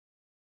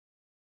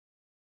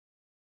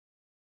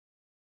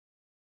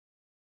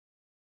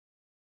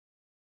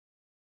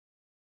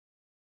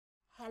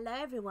Hello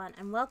everyone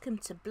and welcome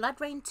to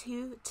BloodRayne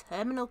 2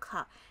 Terminal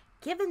Cut,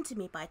 given to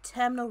me by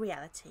Terminal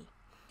Reality.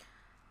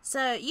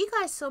 So you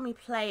guys saw me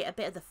play a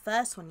bit of the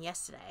first one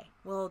yesterday.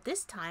 Well,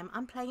 this time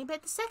I'm playing a bit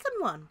of the second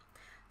one.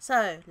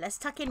 So let's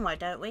tuck in, why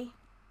don't we?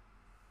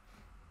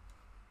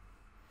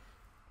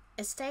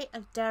 Estate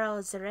of Daryl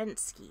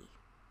Zarensky.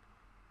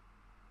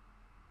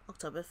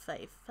 October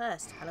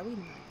 31st, Halloween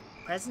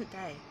night. Present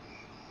day.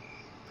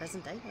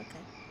 Present day?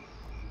 Okay.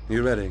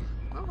 You ready?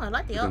 Oh, I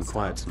like the art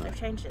style. They've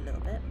changed it a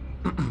little bit.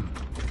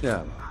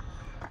 Yeah.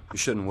 You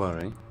shouldn't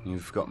worry.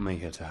 You've got me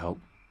here to help.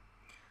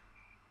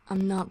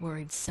 I'm not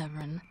worried,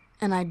 Severin,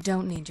 and I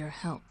don't need your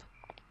help.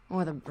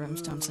 Or the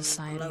Brimstone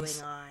Society's.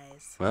 Glowing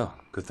eyes. Well,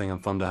 good thing I'm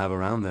fun to have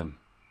around then.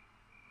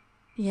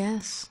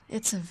 Yes,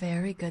 it's a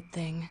very good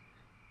thing.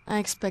 I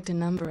expect a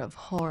number of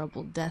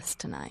horrible deaths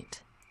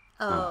tonight.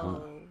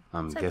 Oh.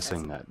 I'm so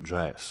guessing pleasant. that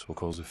dress will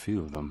cause a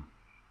few of them.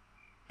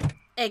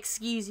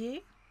 Excuse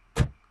you?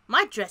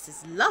 My dress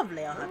is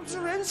lovely, I hope.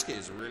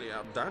 Zarensky's really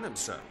outdone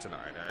himself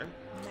tonight, eh?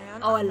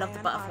 Man, Oh, I love the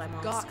butterfly I've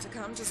mask. got to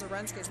come to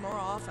Zarensky's more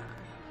often.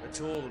 I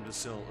told him to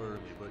sell early,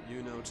 but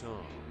you know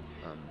Tom.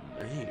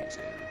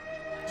 Amazing.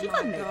 She My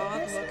got me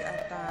God, this. look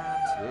at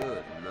that.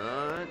 Good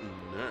night,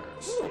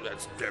 nurse. Ooh,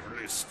 that's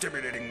definitely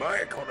stimulating my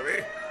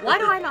economy. Why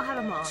do I not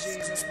have a mask?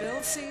 Jesus,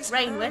 Bill sees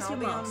Rayne, her where's and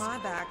I'll your be on mask? my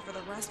back for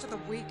the rest of the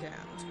weekend.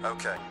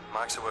 Okay,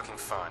 mics are working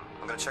fine.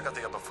 I'm gonna check out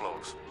the upper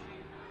floors.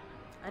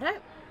 I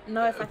don't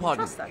know if I can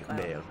Pardon trust me, that guy.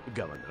 Mayor,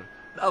 Governor.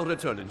 I'll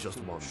return in just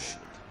 1 minute.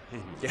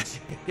 Yes,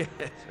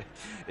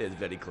 it's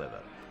very clever.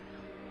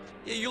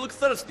 You look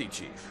thirsty,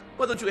 Chief.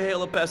 Why don't you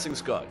hail a passing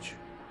scotch?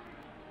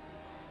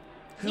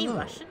 Is he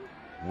Russian?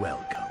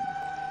 Welcome.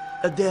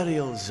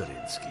 Daryl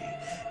Zarensky.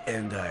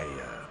 And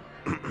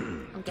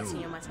I'm guessing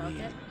you're my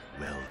target.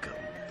 welcome.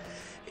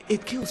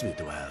 It kills me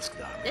to ask,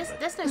 darling,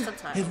 There's no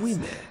subtitles. have we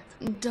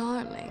met?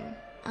 Darling,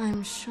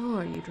 I'm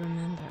sure you'd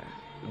remember.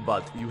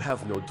 But you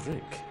have no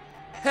drink.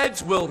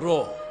 Heads will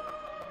roll.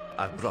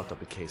 I brought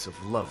up a case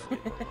of lovely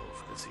Merlot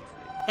this evening.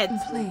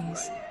 Heads.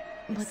 Please,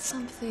 but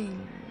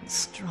something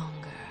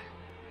stronger.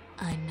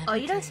 I never Oh,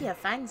 you don't did. see her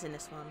fangs in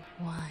this one.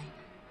 Why?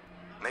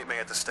 Meet me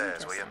at the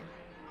stairs, will you?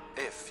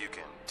 If you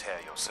can tear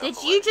yourself Did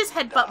away, you just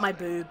headbutt my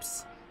darling.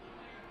 boobs?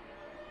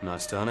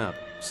 Nice turnout.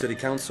 City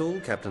Council,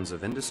 captains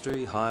of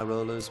industry, high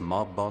rollers,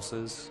 mob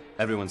bosses.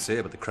 Everyone's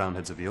here but the crown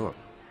heads of Europe.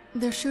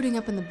 They're shooting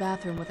up in the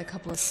bathroom with a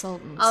couple of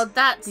sultans. Oh,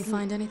 that's... You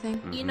find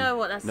anything? You know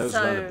what, that's Nose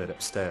round a bit so...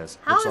 upstairs.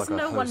 How Looks is like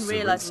no our one host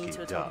realizing you Zarensky,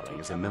 two are talking to darling,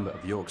 each is a other? member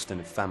of your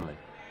extended family.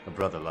 A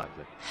brother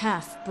likely.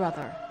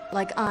 Half-brother.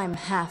 Like I'm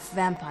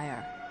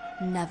half-vampire.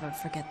 Never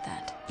forget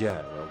that.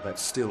 Yeah, well,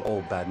 that's still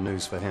all bad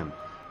news for him.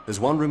 There's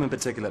one room in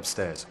particular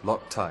upstairs,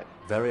 locked tight,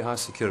 very high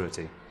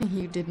security.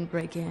 You didn't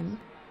break in?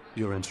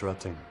 You're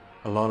interrupting.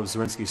 A lot of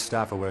Zarensky's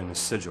staff are wearing the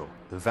sigil.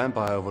 The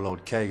vampire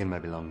overlord Kagan may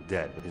be long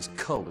dead, but his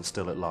cult is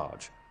still at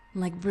large.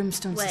 Like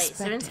Brimstone Wait,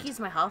 suspected. Zarensky's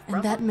my half-brother?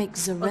 And that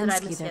makes Or did I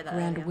Zarensky mishear their that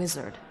grand earlier?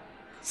 wizard.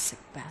 Sick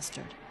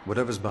bastard.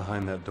 Whatever's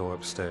behind that door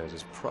upstairs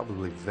is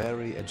probably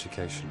very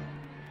educational.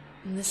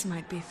 This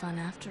might be fun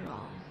after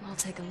all. I'll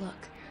take a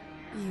look.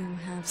 You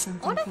have I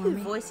something wonder for who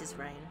me? voices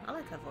Rayne. I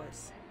like her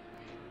voice.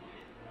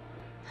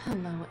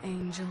 Hello,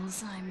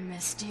 angels. I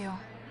missed you.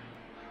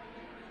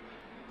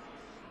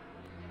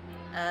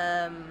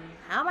 How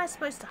am I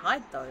supposed to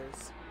hide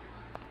those?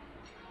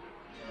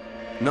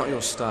 Not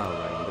your style,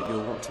 Rayne, but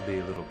you'll want to be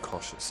a little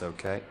cautious,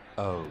 okay?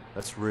 Oh,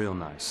 that's real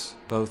nice.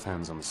 Both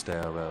hands on the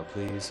stair rail,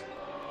 please.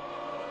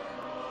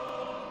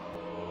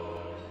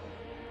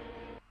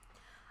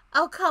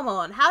 Oh, come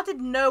on. How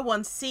did no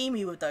one see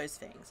me with those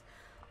things?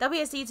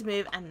 WSD to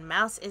move and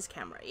mouse is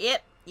camera.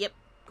 Yep.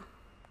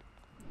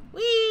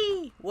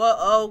 Whee! Whoa,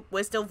 oh,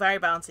 we're still very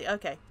bouncy.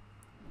 Okay.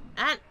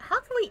 And how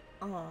can we...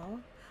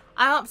 Oh,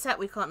 I'm upset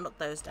we can't knock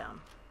those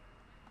down.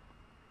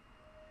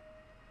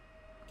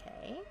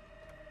 Okay.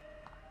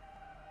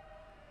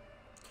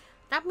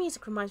 That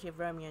music reminds me of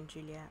Romeo and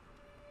Juliet.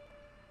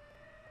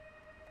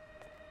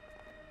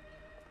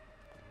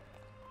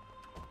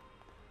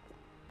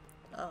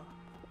 Oh.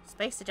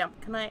 Space to jump.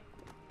 Can I...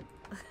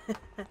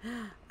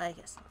 I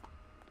guess not.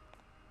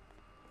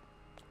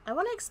 I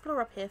want to explore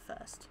up here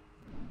first.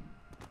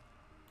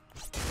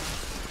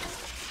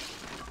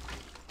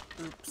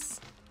 Oops.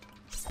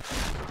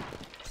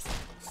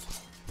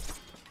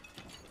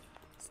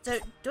 So,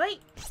 do I...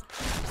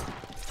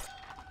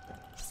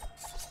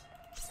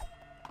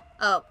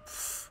 Oh.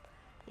 Pff.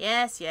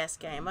 Yes,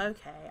 game.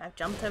 Okay. I've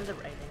jumped over the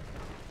railing.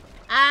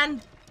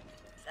 And...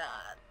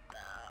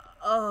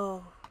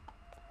 oh.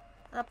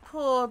 That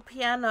poor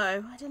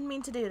piano. I didn't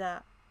mean to do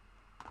that.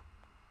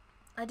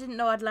 I didn't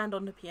know I'd land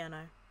on the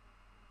piano.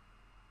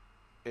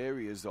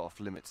 Area's off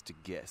limits to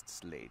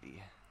guests,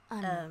 lady.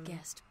 I'm a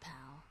guest,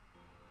 pal.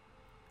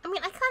 I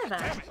mean, I kind of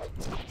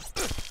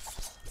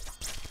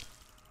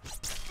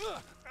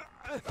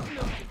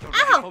am.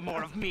 Ow! For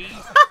more of me.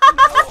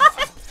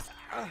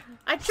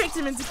 I tricked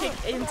him into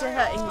hurting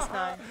his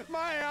thigh.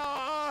 My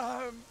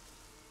arm!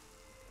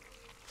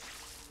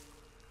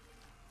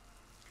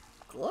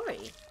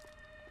 Glory.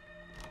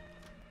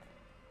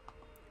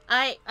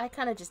 I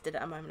kind of just did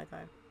it a moment ago.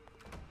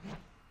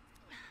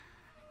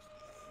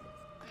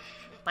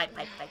 Bite,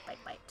 bite, bite,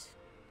 bite, bite.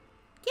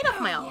 Get off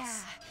my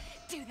ass.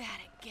 Yeah, do that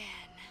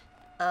again.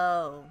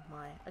 Oh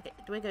my. Okay,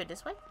 do we go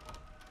this way?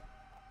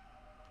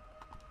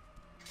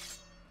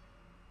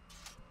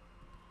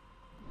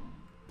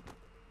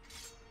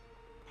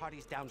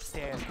 Party's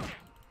downstairs.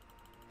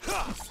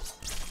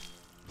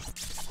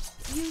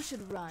 You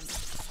should run.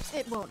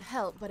 It won't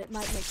help, but it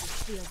might make you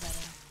feel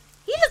better.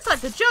 He looks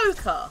like the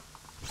Joker.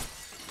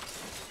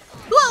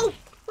 Whoa!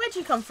 Where'd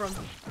you come from?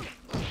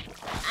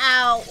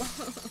 Ow.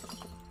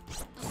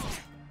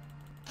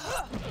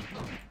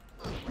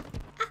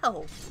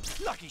 Ow.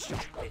 Lucky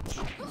shot, bitch.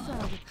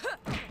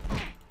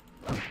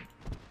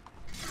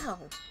 Ow.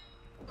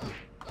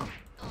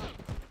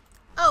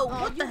 Oh,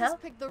 what you the hell?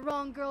 just picked the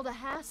wrong girl to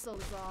hassle,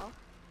 is all.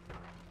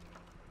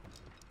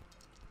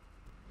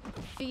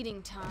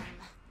 Feeding time.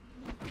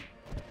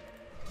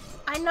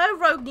 I know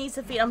Rogue needs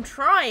to feed. I'm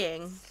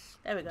trying.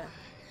 There we go.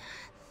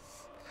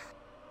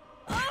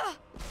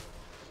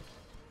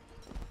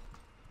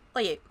 Oh,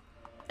 you.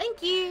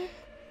 Thank you.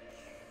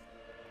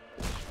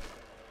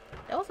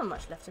 There wasn't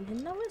much left in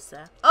him, now is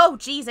there? Oh,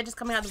 jeez, they're just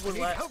coming out of the Need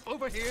woodwork. help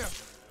over here.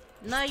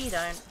 No, you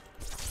don't.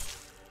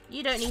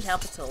 You don't need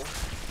help at all.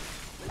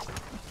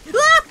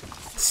 Ah!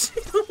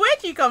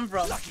 Where'd you come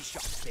from? Lucky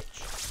shot,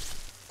 bitch.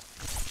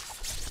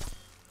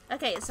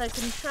 Okay, so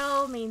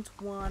control means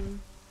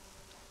 1.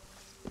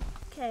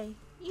 Okay,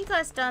 you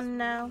guys done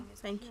now?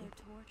 Thank you.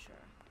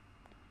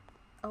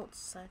 Alt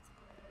side.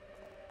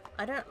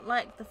 I don't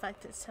like the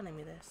fact it's telling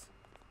me this.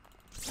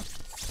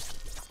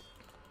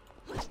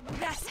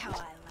 That's how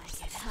I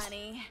like it,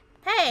 honey.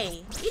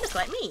 Hey, you look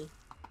like me.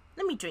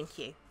 Let me drink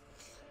you.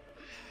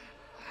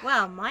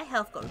 Wow, my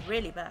health got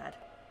really bad.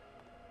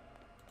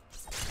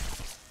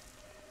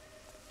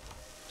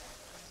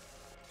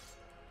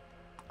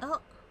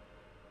 Oh.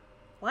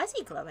 Why is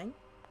he glowing?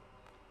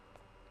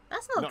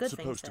 That's not a good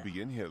thing, Not supposed sir. to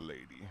be in here,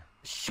 lady.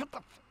 Shut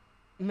up!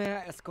 May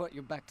I escort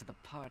you back to the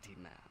party,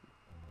 ma'am?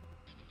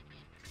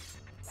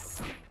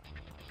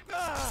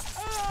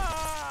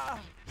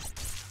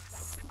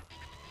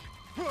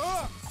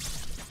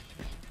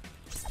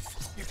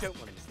 You don't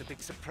want to miss the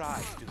big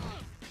surprise, do you?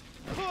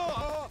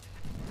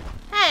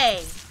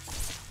 Hey!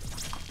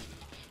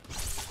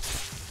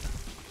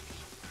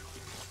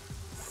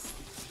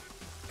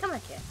 Come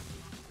back here.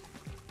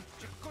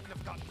 You couldn't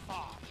have gone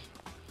far.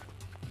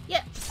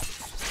 Yeah.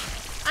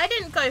 I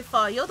didn't go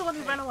far. You're the one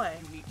who ran away.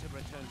 You need to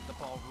return to the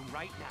ballroom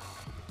right now.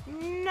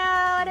 No,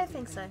 I don't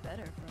think so.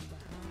 Better from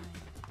behind.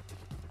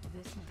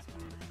 This must be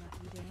my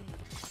lucky day.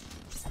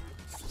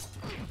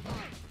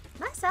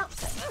 Nice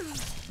outfit.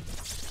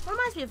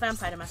 Reminds me of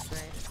Vampire the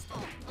Masquerade.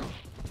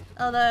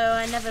 Although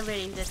I never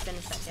really did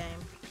finish that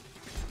game.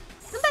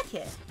 Come back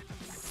here.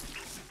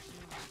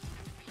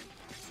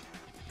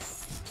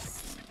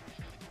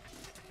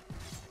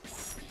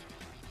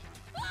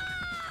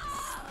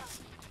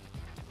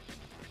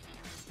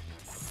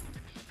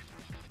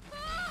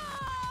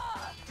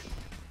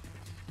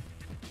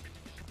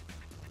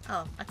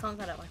 Oh, I can't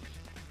go that way.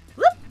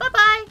 Whoop!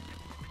 Bye-bye!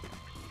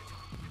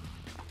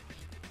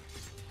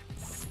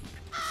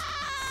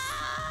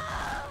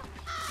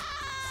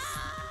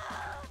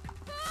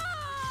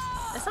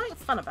 There's something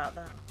fun about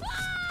that.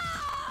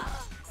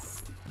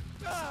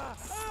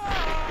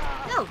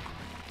 Oh,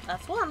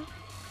 that's one.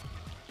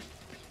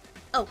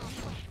 Oh,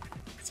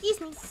 excuse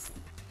me.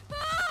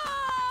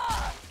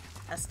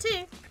 That's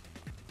 2.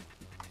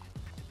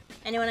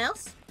 Anyone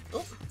else?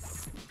 Oh,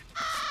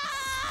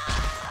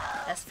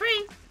 that's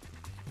 3.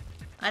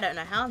 I don't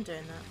know how I'm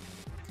doing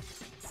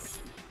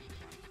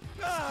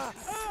that.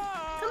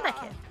 Come back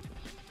here.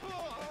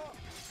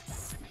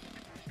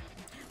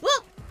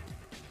 Whoop!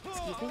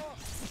 Excuse me.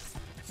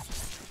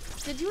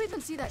 Did you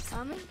even see that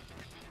coming?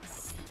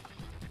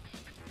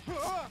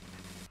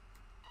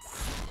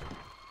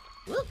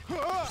 Whoop!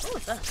 What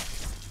was that?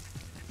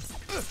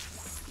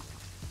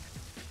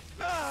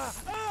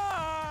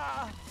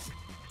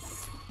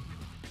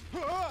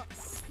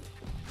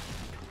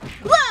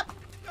 Whoop!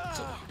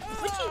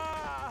 Would you?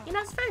 You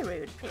know, it's very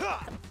rude. Here,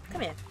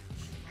 come here.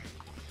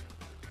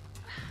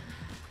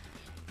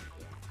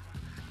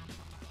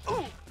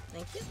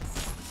 Thank you.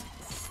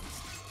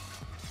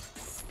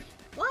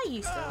 Why are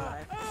you still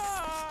alive?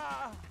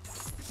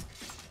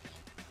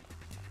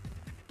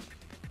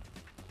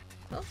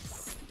 Oh.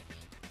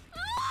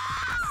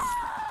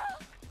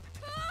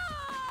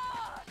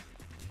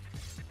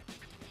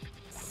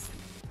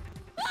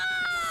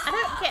 I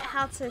don't get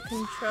how to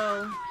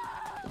control.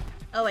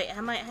 Oh wait,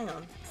 hang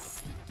on.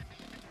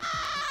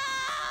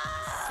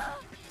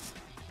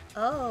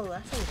 Oh,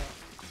 that's all it.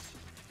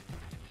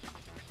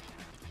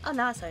 Oh,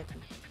 now it's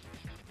open.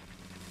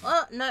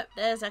 Oh, no,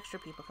 there's extra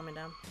people coming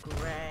down.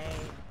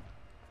 Great.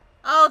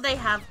 Oh, they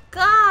have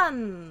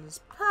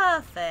guns.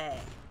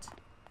 Perfect.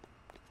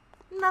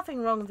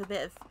 Nothing wrong with a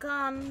bit of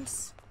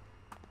guns.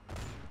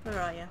 Where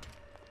are you?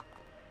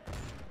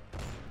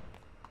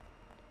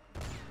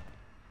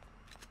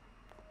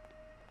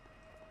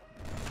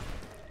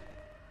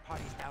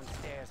 Party's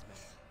downstairs,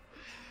 miss.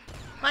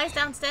 Party's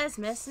downstairs,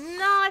 miss.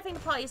 No, I think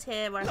the party's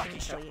here where I Lucky can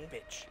show shot, you.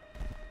 bitch.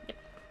 Yep.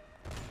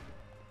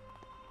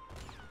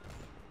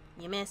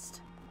 You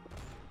missed.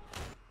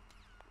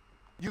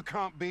 You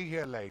can't be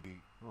here,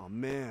 lady. Oh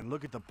man,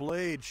 look at the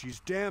blade. She's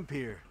damp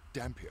here.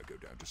 Damp here go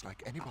down just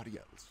like anybody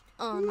else.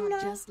 Oh,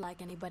 not just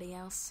like anybody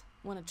else.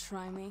 Wanna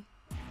try me?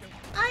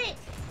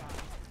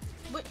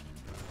 Wait.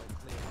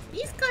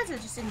 These guys are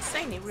just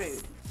insanely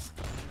rude.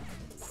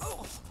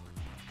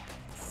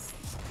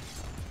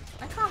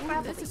 I can't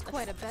grab This is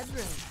quite a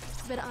bedroom.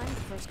 Bet I'm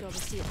the first girl to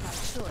see it by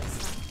choice,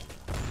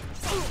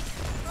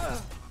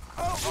 huh?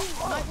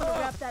 Might want to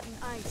wrap that in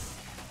ice.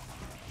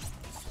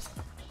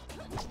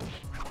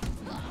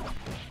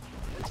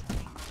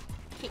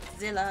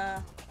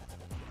 Kickzilla.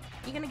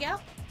 You gonna get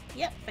up?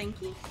 Yep,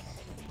 thank you.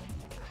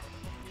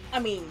 I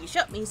mean, you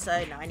shot me,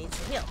 so now I need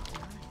to heal.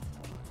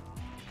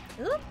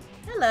 Ooh,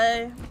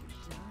 hello.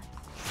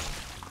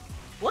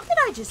 What did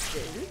I just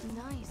do?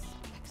 Nice.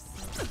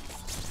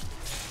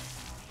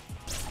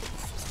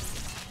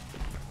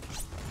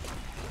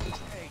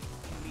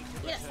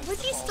 Yeah,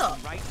 would you stop?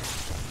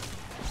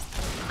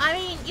 I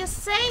mean, you're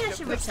saying I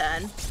should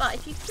return, but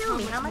if you kill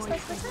me, how am I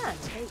supposed to return?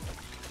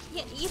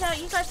 You know,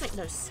 you guys make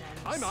no sense.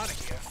 I'm out of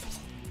here.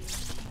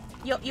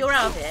 You're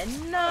out of here.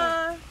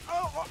 No.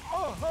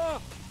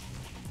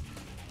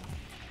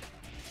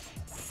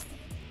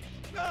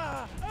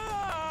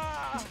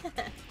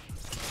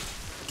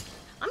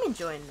 I'm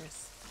enjoying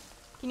this.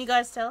 Can you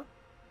guys tell?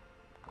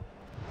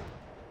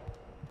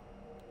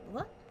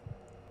 What?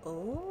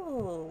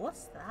 Oh,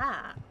 what's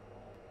that?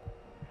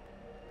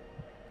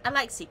 I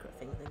like secret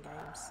things in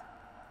games.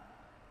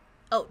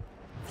 Oh,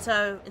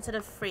 so instead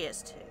of 3,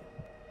 it's 2.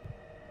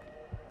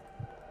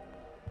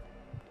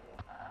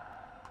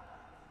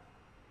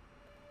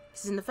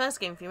 Because in the first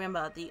game, if you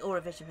remember, the Aura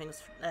Vision thing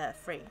was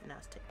 3, and now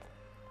it's 2.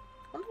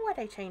 I wonder why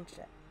they changed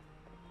it.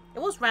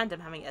 It was random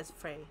having it as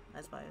 3,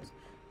 I suppose.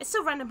 It's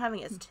still random having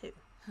it as 2.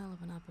 Hell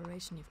of an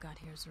operation you've got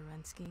here,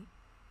 Zelensky.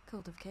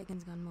 Cult of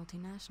Kagan's gone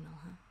multinational,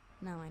 huh?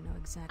 Now I know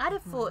exactly. I'd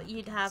have thought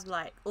you'd have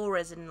like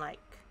auras in like,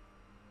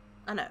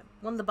 I don't know,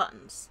 one of the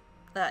buttons,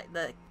 like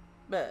the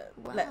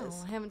letters.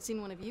 Wow, I haven't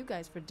seen one of you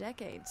guys for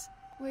decades.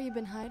 Where you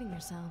been hiding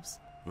yourselves?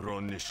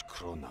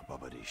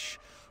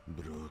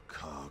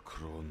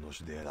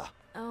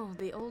 Oh,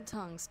 the old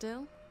tongue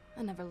still?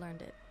 I never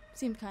learned it.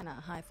 Seemed kinda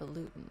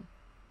highfalutin.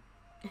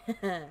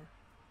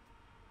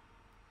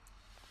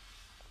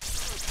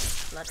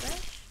 Blood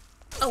Rage?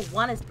 Oh,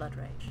 one is Blood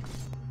Rage.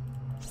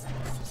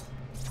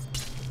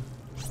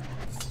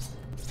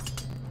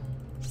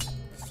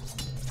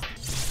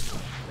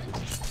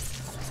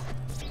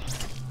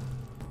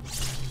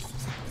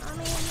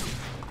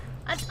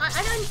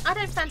 I mean, I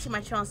don't fancy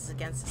my chances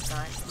against this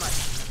guy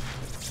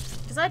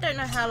much, because I don't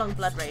know how long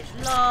Blood Rage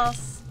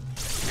lasts,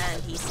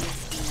 and he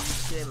seems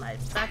to be doing my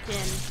back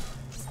in,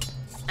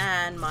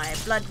 and my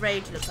Blood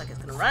Rage looks like it's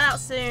gonna run out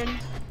soon.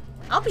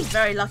 I'll be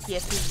very lucky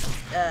if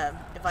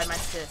I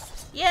manage to.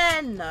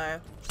 Yeah, no.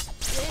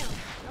 Damn,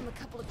 I'm a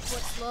couple of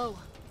quarts low.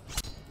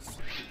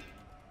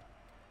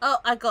 Oh,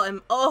 I got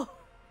him. Oh,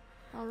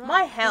 All right,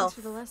 my health.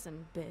 Thanks for the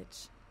lesson,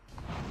 bitch.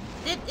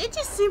 Did it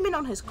just zoom in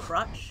on his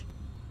crutch?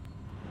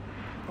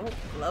 Oh,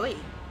 glowy.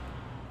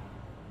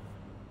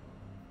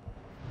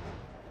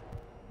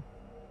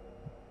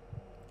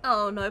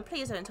 Oh no,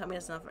 please don't tell me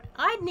there's another.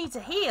 I need to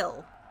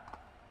heal.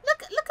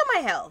 Look at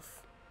my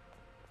health.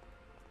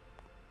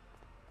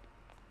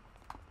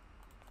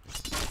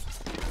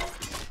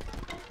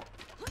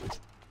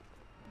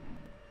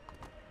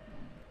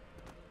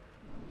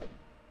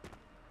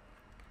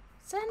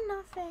 Said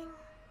nothing.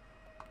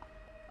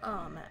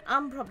 Oh man,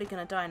 I'm probably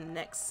gonna die in the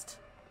next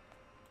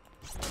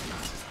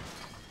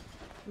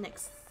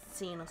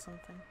scene or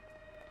something.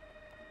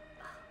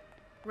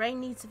 Rayne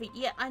needs to feed.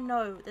 Yeah, I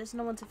know. There's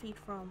no one to feed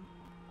from.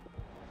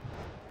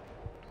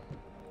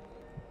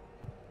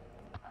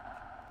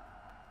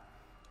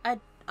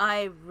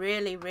 I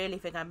really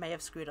think I may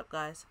have screwed up,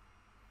 guys.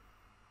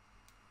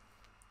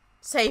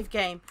 Save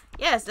game.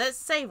 Yes, let's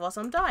save whilst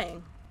I'm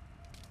dying.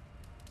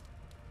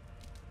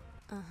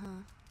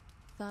 Uh-huh.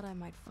 Thought I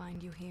might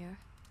find you here.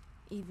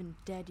 Even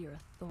dead, you're a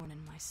thorn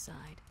in my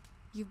side.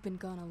 You've been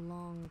gone a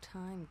long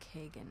time,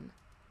 Kagan.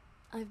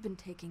 I've been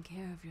taking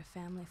care of your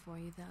family for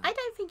you, though. I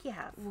don't think you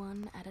have.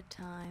 One at a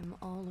time,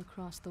 all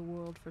across the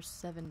world for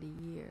 70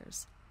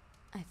 years.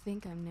 I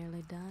think I'm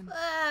nearly done. What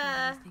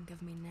do you think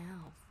of me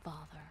now,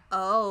 father?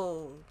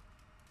 Oh.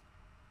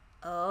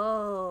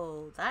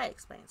 Oh, that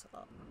explains a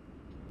lot.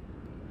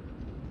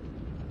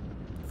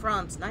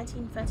 France,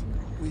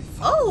 1939.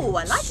 Oh,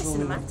 I like the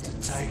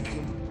cinematics.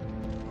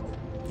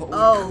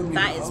 Oh,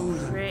 that is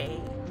pretty.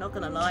 Not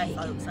gonna lie,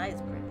 folks, that is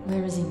pretty.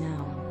 Where is he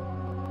now?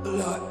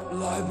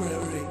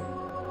 Library.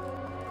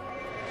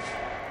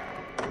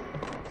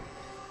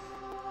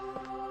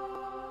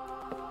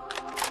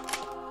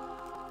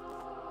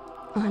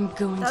 I'm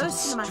going to Those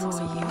destroy cinematics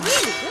are you.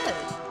 really good.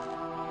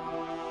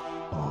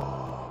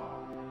 Oh,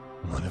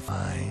 what a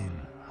fine,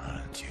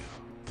 aren't you?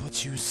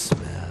 But you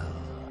smell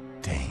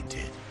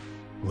tainted.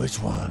 Which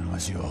one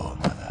was your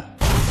mother?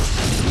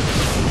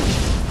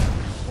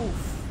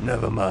 Oof.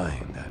 Never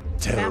mind, I'm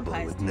terrible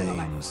Vampires with do not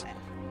like names. fire.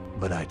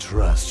 But I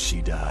trust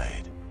she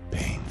died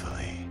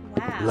painfully.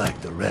 Wow. Wow.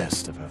 like the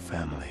rest of her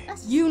family.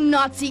 You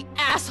Nazi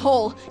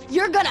asshole!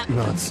 You're gonna—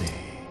 Nazi,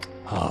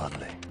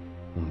 hardly.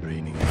 I'm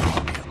breeding an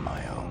army of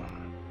my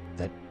own.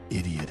 That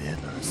idiot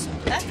Hitler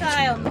sent That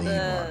guy on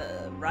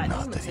the right.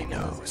 Not that he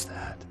knows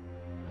that.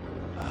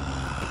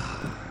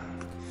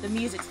 The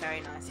music's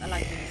very nice. I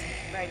like the music.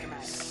 Very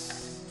dramatic.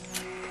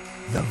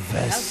 The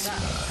Vesper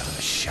of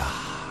the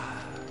Shah.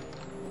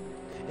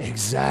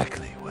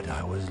 Exactly what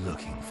I was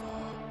looking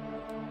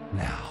for.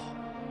 Now,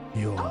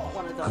 you're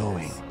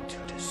going to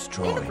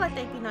destroy They look like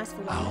me. they'd be nice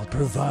for one. I'll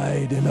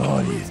provide an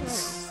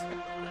audience.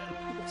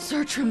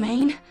 Sir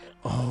Tremaine?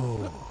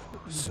 Oh,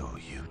 so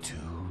you two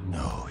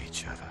know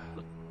each other.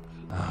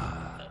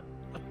 Ah,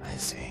 I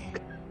see.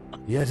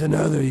 Yet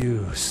another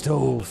you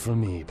stole from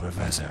me,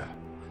 Professor.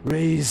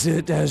 Raised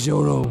it as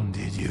your own,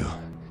 did you?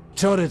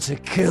 Taught it to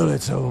kill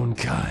its own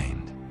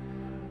kind.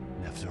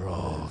 After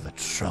all the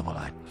trouble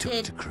I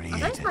took to create Are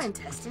those it. my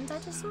intestines I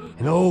just saw?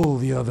 And all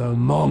the other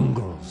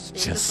mongrels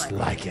just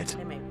like it.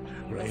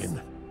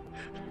 Rayne,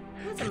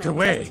 Get get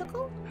away!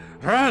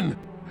 Run!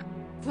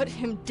 Put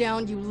him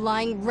down, you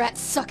lying,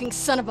 rat-sucking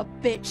son of a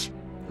bitch!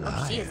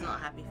 Oh, she is not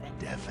happy, Finn.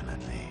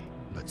 Definitely.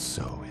 But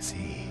so is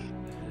he.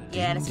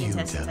 Yeah, that's the Didn't you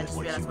intestines. tell I it just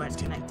what realized you where it's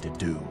intended connected.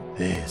 to do?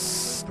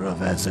 This,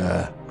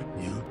 Professor.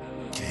 You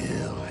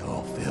kill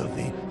your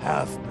filthy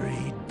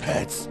half-breed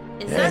pets.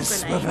 Is Yes,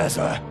 that a grenade?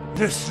 Professor.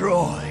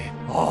 Destroy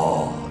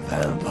all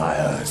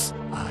vampires.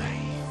 I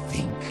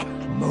think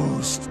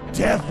most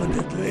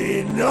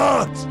definitely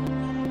not.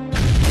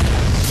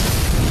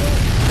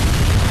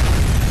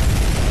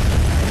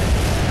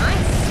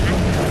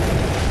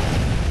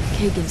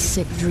 Kagan's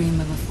sick dream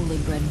of a fully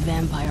bred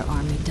vampire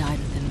army died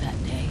with him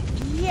that day.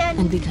 Yeah,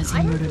 And because he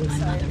I don't murdered think my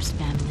so. mother's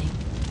family,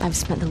 I've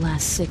spent the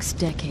last 6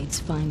 decades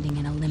finding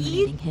and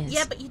eliminating his.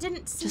 Yeah, but you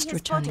didn't see just his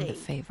returning body. the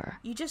favor.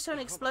 You just saw an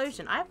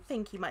explosion. I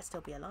think he might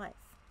still be alive.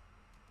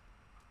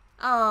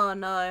 Oh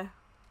no.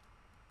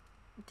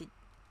 Did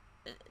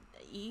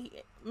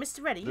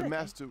Mr. Reddy, you The okay?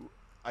 master,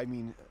 I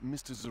mean,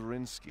 Mr.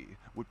 Zarinsky,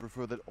 would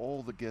prefer that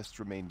all the guests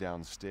remain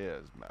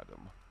downstairs,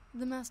 madam.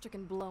 The master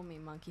can blow me,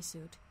 monkey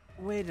suit.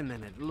 Wait a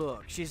minute,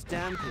 look, she's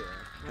Dampier.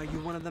 Are you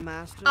one of the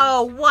masters?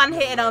 Oh, one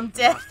hit and I'm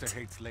dead. Master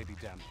hates Lady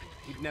Dampier.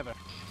 He'd never.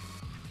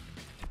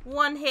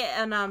 One hit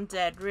and I'm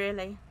dead,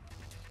 really.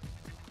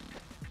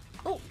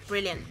 Oh,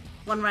 brilliant.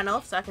 One ran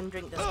off so I can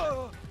drink this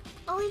one.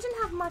 Oh, he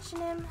didn't have much in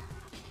him.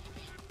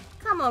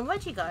 Come on,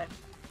 where'd you go?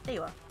 There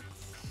you are.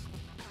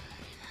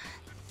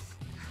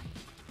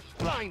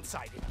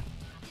 Blindsided.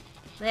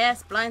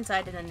 Yes,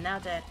 blindsided and now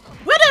dead.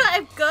 Where did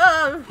I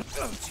go?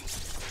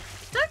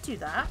 Don't do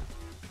that.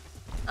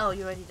 Oh,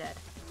 you're already dead.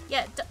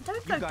 Yeah,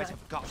 don't go You guys down.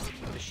 have got to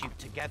keep the shoot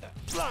together.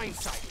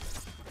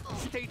 Blindsided.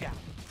 Stay down,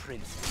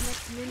 princess.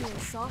 Next mini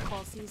is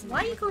softball season. Why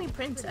are you calling me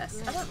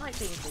princess? I don't like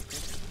being called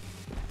princess.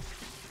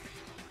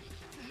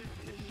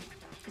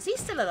 Is he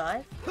still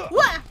alive?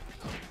 What?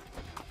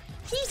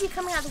 Jeez, you're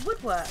coming out of the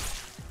woodwork.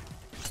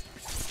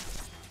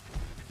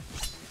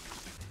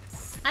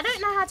 I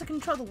don't know how to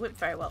control the whip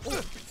very well.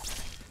 Ooh.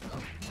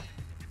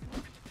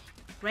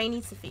 Rayne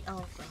needs to feed.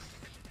 Oh god.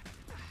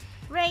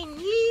 Rayne,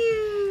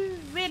 you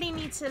really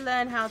need to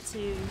learn how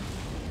to.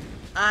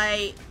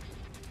 I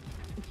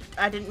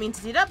didn't mean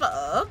to do that, but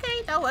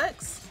okay, that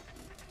works.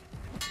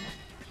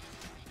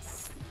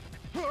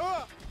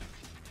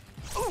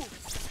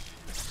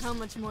 How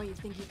much more you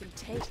think you can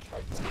take?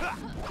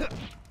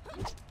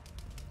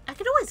 I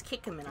could always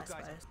kick him in, I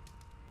suppose.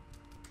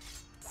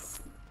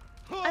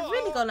 I've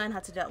really got to learn how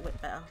to do that whip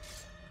better.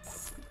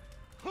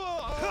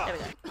 There we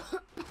go.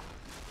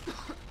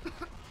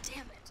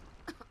 Damn it.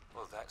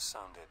 Well, that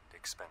sounded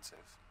expensive.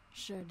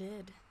 Sure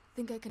did.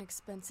 Think I can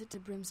expense it to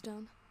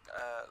Brimstone?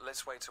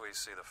 Let's wait till we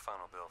see the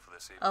final bill for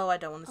this evening. Oh, I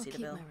don't want to I'll see the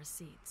keep bill. my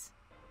receipts.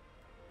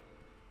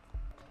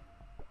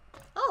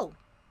 Oh,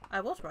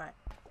 I was right.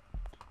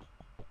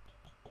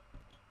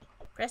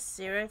 Press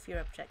 0 if you're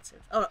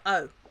objective.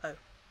 Oh.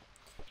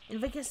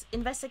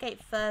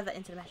 Investigate further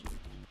into the measures.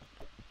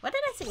 Why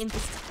did I say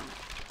investigate?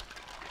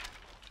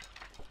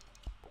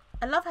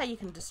 I love how you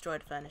can destroy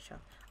the furniture.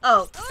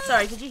 Oh,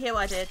 sorry, did you hear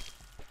what I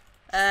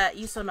did?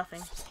 You saw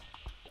nothing.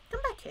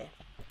 Come back here.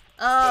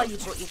 Oh, you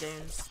brought your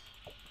goons.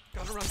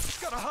 Gotta run.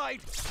 Gotta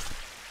hide.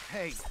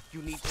 Hey,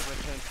 you need to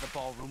return to the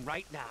ballroom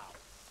right now.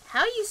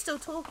 How are you still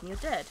talking? You're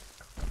dead.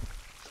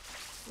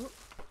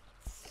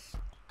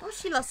 Oh,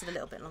 she lasted a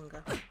little bit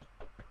longer.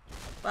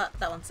 But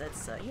that one said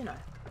so, you know.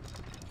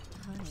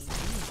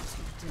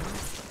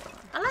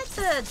 I like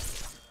the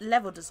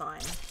level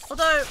design.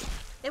 Although,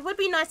 it would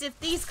be nice if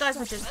these guys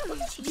were just... What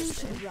did she You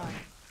just do? should run.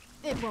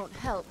 It won't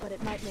help, but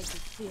it might make you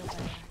feel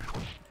better.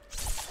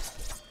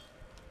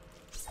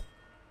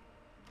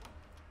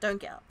 Don't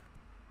get up.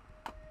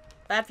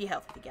 Bad for your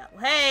health if you get up.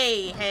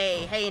 Hey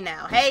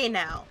now. Hey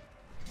now.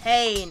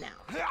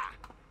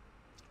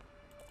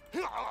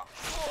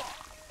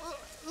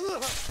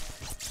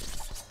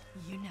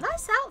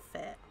 Nice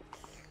outfit.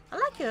 I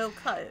like your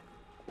little coat.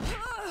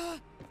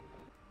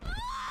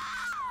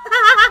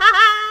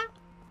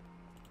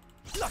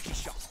 Lucky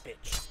shot,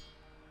 bitch.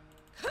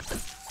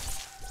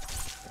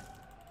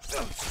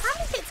 How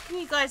many hits can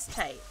you guys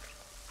take?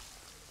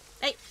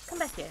 Hey, come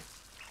back here.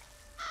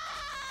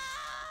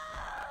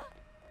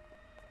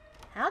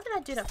 How did I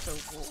do that for a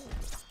wall?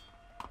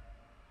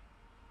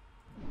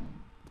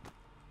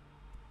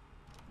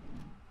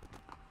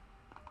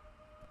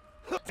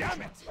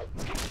 Damn it!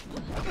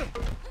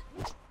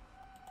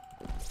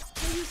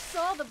 When you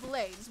saw the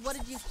blades, what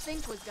did you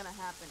think was gonna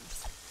happen?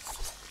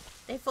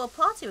 They thought a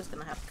party was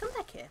gonna happen. Come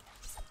back here.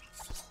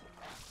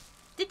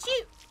 Did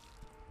you...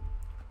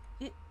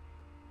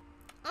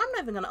 I'm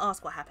not even gonna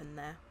ask what happened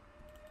there.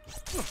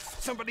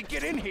 Somebody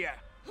get in here!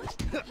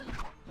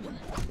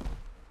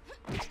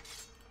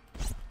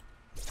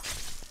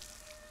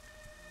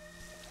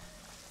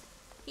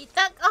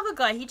 That other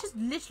guy, he just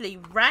literally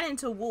ran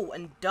into a wall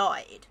and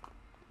died.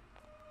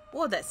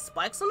 What, there's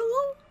spikes on the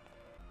wall?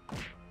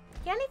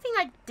 The only thing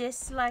I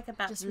dislike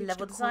about the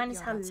level design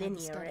is how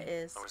linear it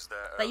is.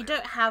 That you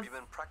don't have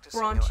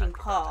branching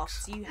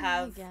paths, you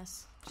have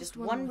just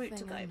one route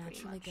to go,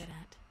 pretty much.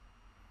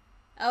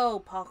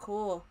 Oh,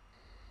 parkour.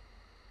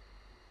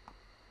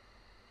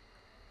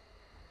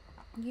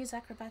 Use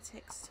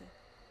acrobatics to...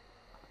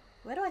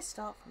 Where do I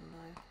start from,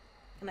 though?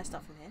 Can I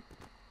start from here?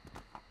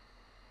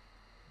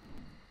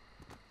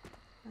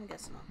 I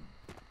guess not.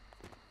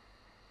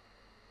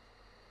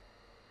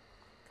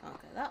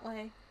 Can't go that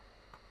way.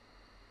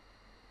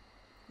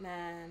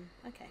 Man.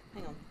 Okay,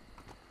 hang on.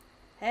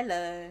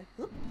 Hello.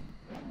 Oop.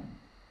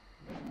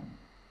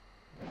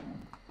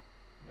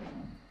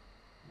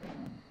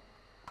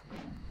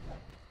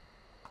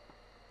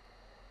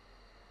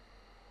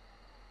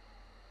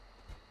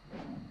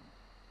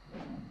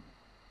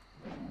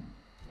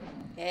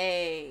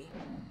 Hey.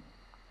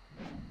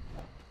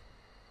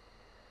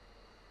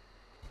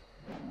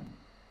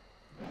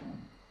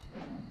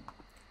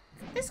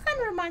 This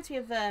kind of reminds me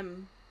of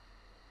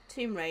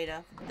Tomb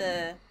Raider,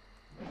 the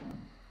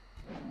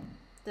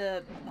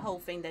whole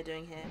thing they're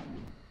doing here.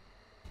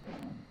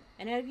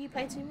 Any of you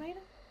play Tomb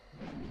Raider?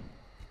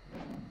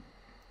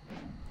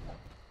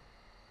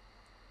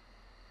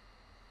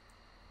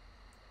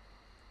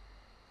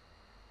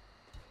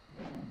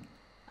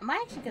 Am I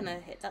actually gonna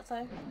hit that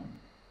though?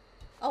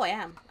 Oh, I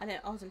am. I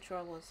wasn't sure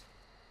I was.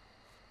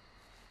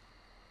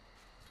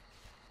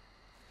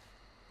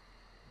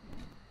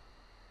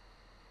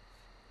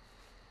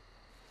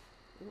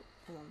 Ooh,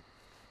 hang on.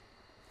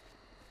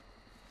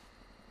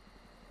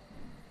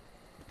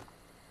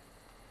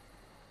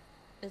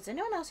 Is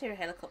anyone else here a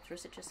helicopter, or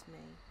is it just me?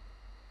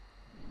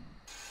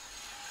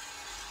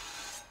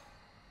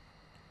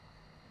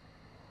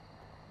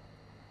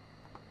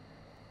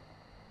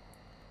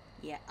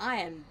 Yeah, I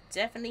am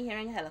definitely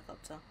hearing a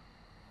helicopter.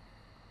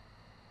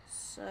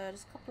 So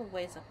there's a couple of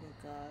ways I can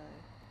go.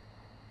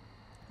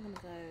 I'm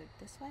gonna go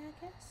this way, I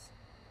guess.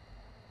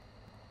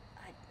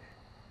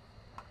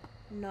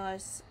 No,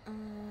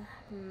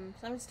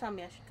 someone's telling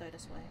me I should go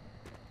this way.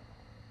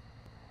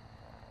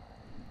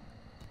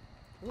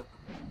 Oop.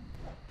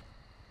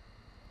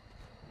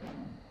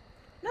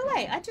 No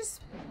way, I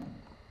just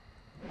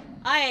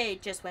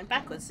went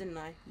backwards, didn't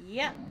I?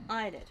 Yep,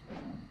 I did.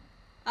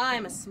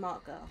 I'm a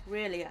smart girl,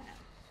 really I am.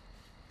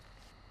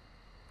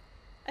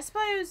 I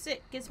suppose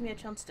it gives me a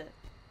chance to...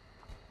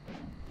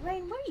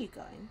 Rayne, where are you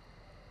going?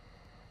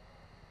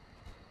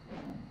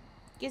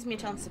 Gives me a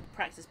chance to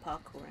practice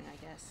parkouring, I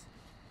guess.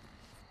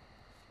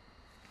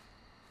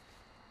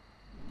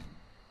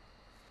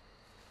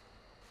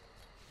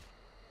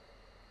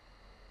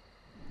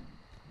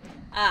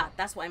 Ah,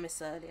 that's what I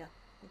missed earlier.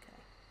 Okay.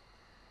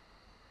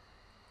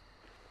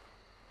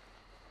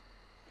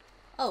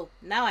 Oh,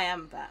 now I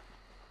am back.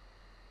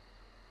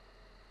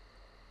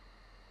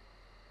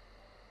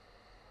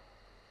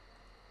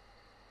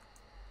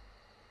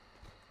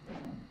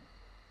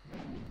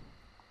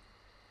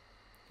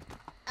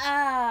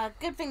 Ah,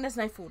 good thing there's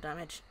no fall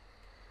damage.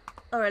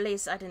 Or at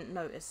least I didn't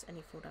notice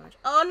any fall damage.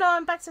 Oh no,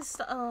 I'm back to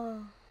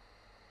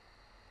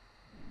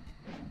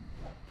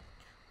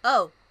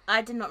Oh,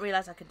 I did not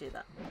realise I could do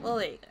that. Well,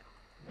 there you go.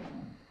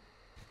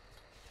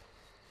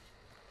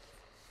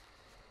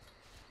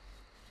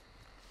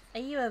 Are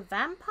you a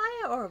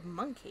vampire or a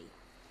monkey?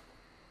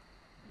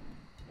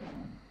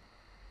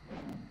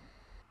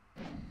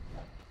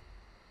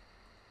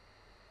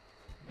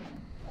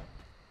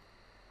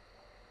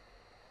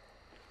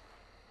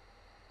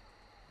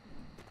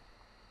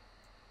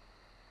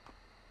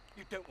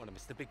 You don't want to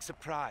miss the big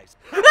surprise.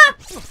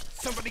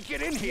 Somebody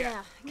get in here!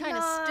 Yeah, kind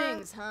of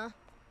stings, huh?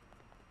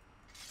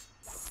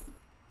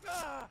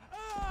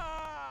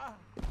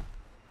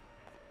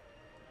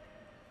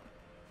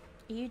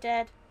 Are you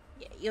dead?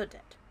 Yeah, you're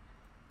dead.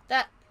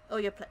 Oh,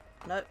 you're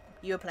no,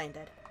 you're plain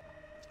dead.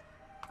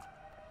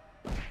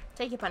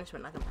 Take your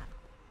punishment like a man.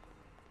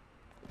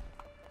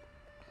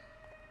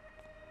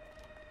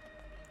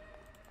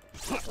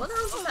 What the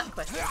hell was that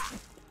question?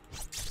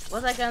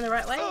 Was I going the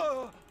right way?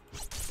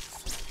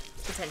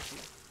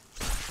 Potentially.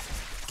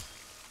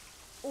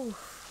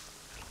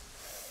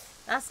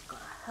 Oof. That's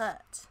gotta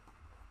hurt.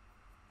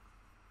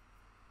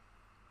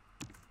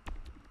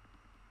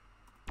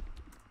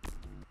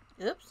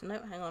 Oops,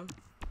 no, hang on.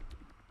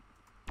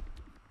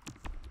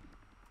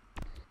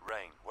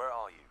 Where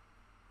are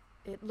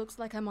you? It looks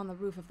like I'm on the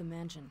roof of the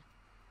mansion.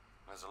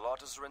 There's a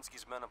lot of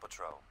Zarinsky's men on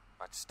patrol.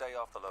 I'd stay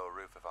off the lower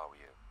roof if I were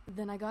you.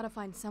 Then I gotta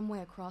find some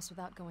way across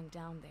without going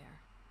down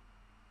there.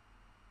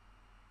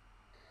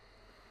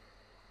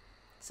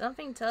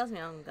 Something tells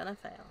me I'm gonna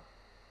fail.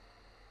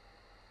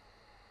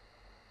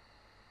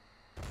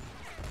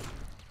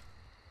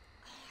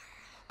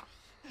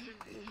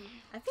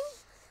 I think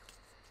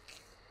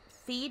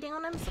feeding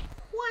on him is the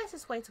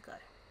wisest way to go.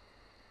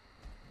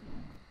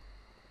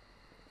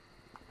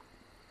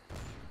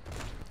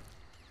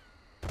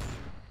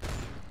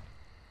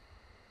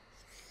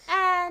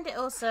 And it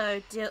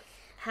also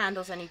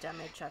handles any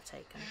damage I've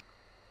taken.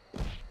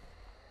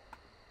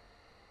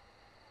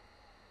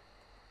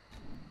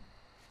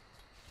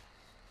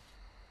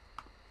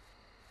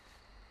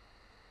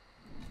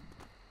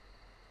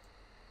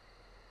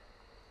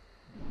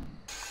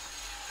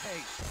 Hey,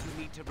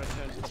 you need to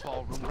return to the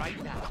ballroom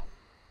right now.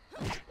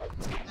 I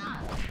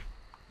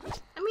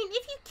mean,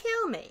 if you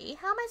kill me,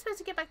 how am I supposed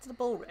to get back to the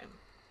ballroom?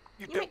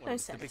 You You don't make no want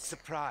the sense. big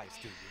surprise,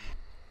 do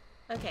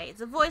you? Okay, it's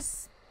a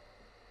voice.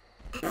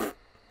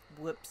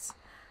 Whoops.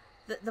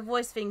 The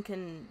voice thing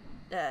can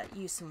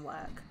use some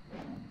work.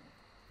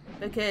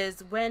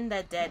 Because when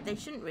they're dead, they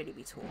shouldn't really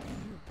be talking.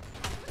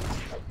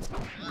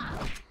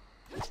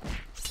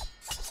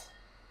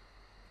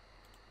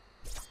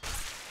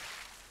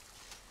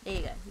 There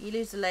you go. You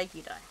lose the leg,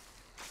 you die.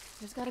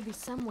 There's gotta be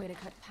some way to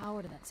cut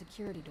power to that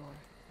security door.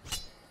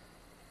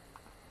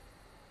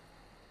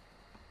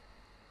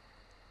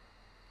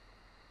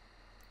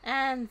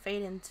 And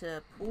fade into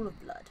a pool of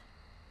blood.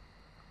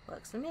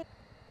 Works for me.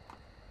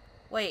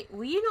 Wait,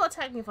 will you not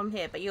attack me from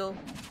here, but you'll...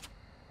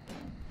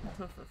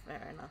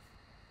 Fair enough.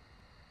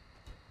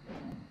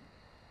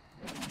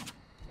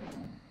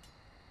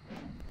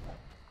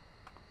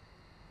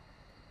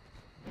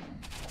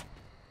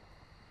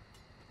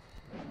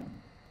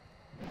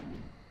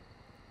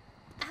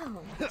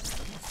 Ow.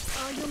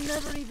 Oh, you'll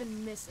never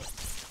even miss it.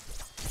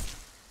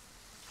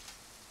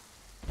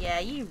 Yeah,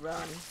 you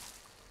run.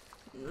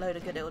 Load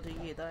of good it'll do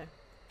you, though.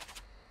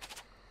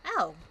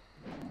 Ow.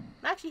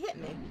 It actually hit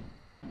me.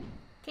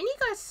 Can you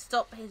guys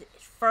stop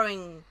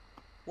throwing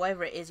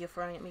whatever it is you're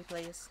throwing at me,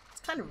 please?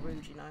 It's kind of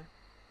rude, you know.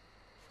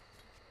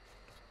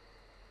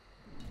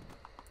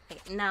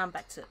 Okay, now I'm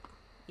back to...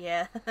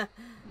 Yeah.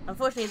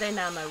 Unfortunately, they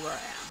now know where I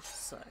am,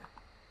 so...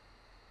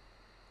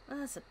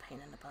 That's a pain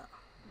in the butt.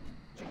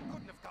 You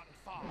couldn't have gotten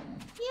far.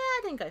 Yeah,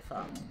 I didn't go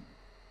far.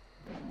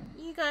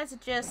 You guys are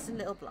just a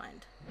little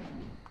blind.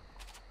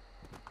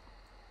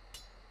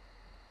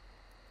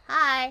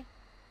 Hi.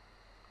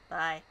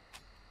 Bye.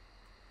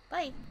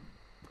 Bye.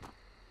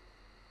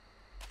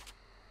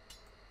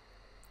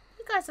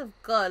 You guys have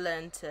got to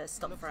learn to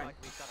stop Looks throwing. like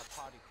we've got a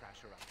party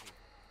crasher up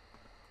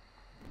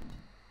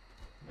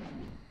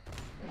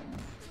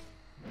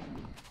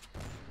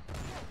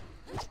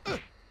here.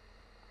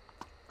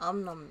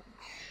 Nom nom.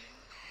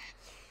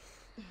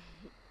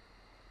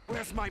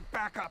 Where's my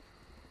backup?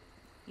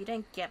 You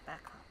don't get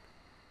back up.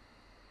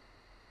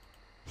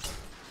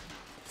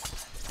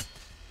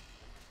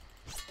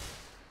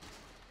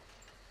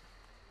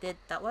 Did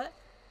that work?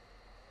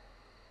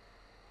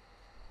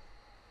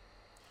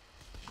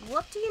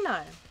 What do you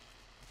know?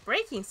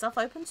 Breaking stuff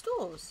opens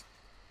doors.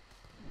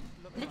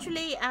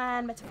 Literally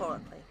and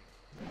metaphorically.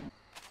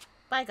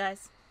 Bye,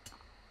 guys.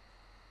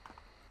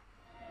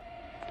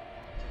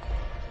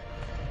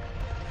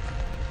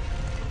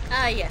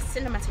 Ah, yes,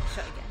 cinematic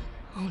shot again.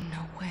 Oh,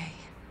 no way.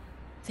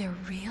 They're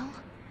real?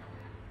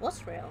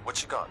 What's real?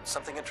 What you got?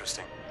 Something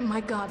interesting?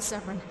 My god,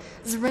 Severin.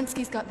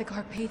 Zarinsky's got the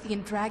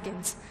Carpathian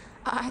dragons.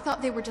 I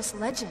thought they were just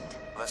legend.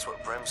 That's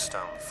what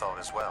Brimstone thought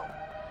as well.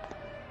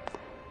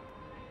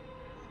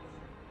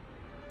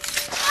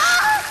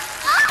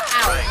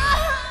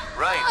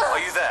 Rayne, are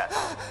you there?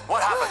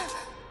 What happened?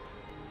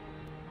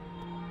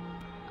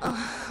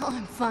 Oh,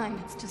 I'm fine.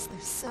 It's just they're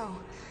so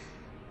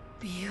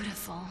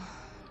beautiful.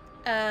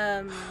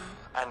 And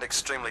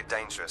extremely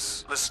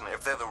dangerous. Listen,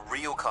 if they're the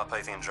real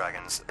Carpathian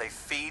dragons, they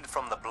feed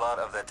from the blood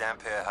of their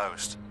Dampier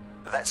host.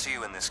 That's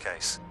you in this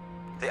case.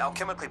 They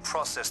alchemically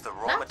process the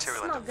raw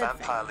material into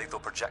vampire-lethal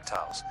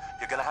projectiles.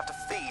 You're gonna have to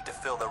feed to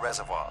fill their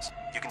reservoirs.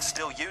 You can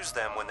still use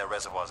them when their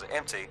reservoirs are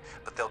empty,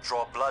 but they'll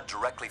draw blood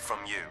directly from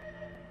you.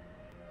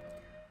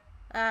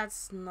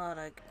 That's not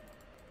a...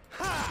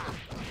 Ha!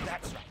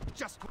 That's right.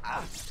 Just...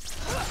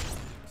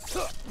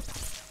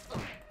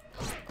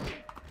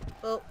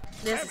 Well,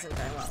 this isn't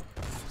going well.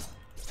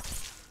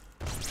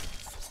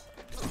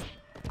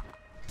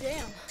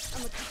 Damn,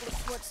 I'm a couple of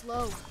squirts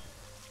low.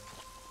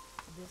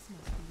 This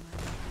must be my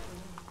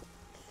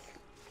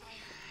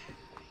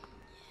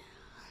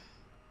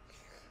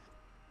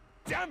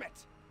Damn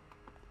it!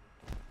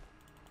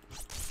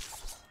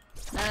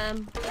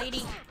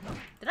 Lady,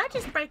 did I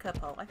just break her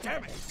pole? I think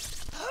Damn I it! did.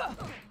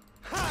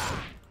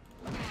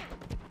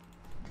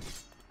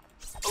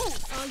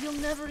 Oh, you'll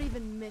never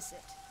even miss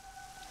it.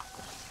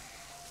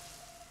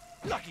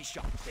 Lucky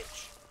shot,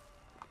 bitch.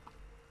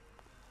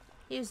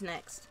 Who's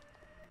next?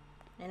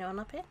 Anyone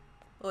up here?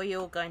 Or are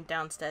you all going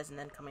downstairs and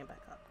then coming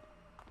back up?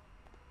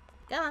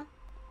 Go on.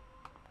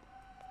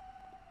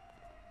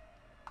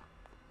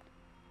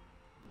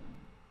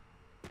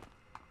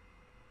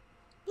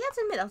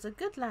 admit that was a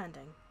good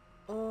landing.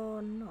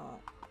 Or not.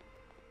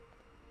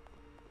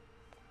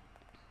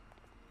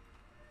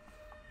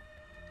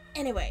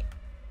 Anyway,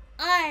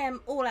 I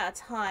am all out of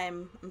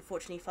time,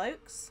 unfortunately,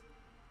 folks.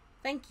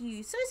 Thank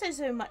you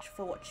so much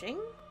for watching.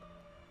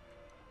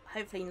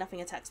 Hopefully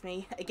nothing attacks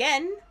me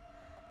again,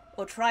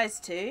 or tries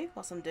to,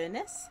 whilst I'm doing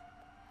this.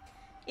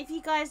 If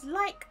you guys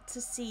like to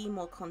see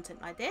more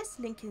content like this,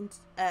 link to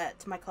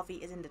my coffee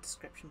is in the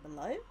description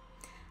below.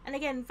 And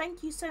again,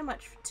 thank you so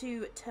much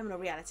to Terminal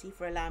Reality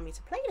for allowing me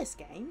to play this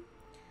game.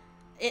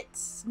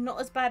 It's not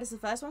as bad as the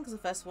first one, because the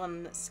first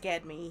one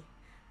scared me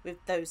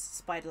with those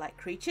spider-like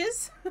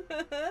creatures.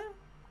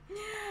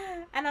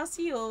 And I'll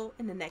see you all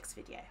in the next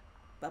video.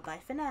 Bye bye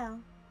for now.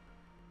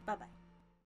 Bye bye.